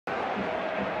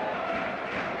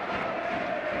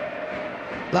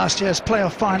Last year's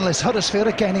playoff finalists Huddersfield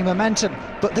are gaining momentum,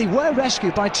 but they were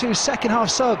rescued by two second-half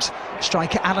subs.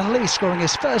 Striker Alan Lee scoring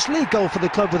his first league goal for the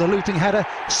club with a looping header,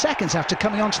 seconds after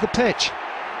coming onto the pitch.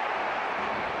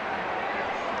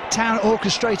 Town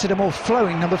orchestrated a more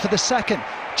flowing number for the second.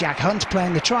 Jack Hunt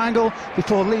playing the triangle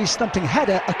before Lee's thumping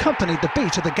header accompanied the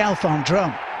beat of the Galfarm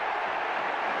drum.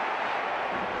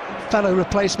 Fellow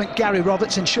replacement Gary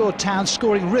Roberts ensured Town's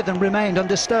scoring rhythm remained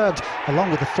undisturbed,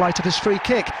 along with the flight of his free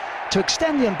kick, to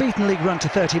extend the unbeaten league run to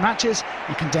 30 matches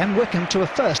and condemn Wycombe to a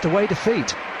first away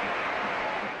defeat.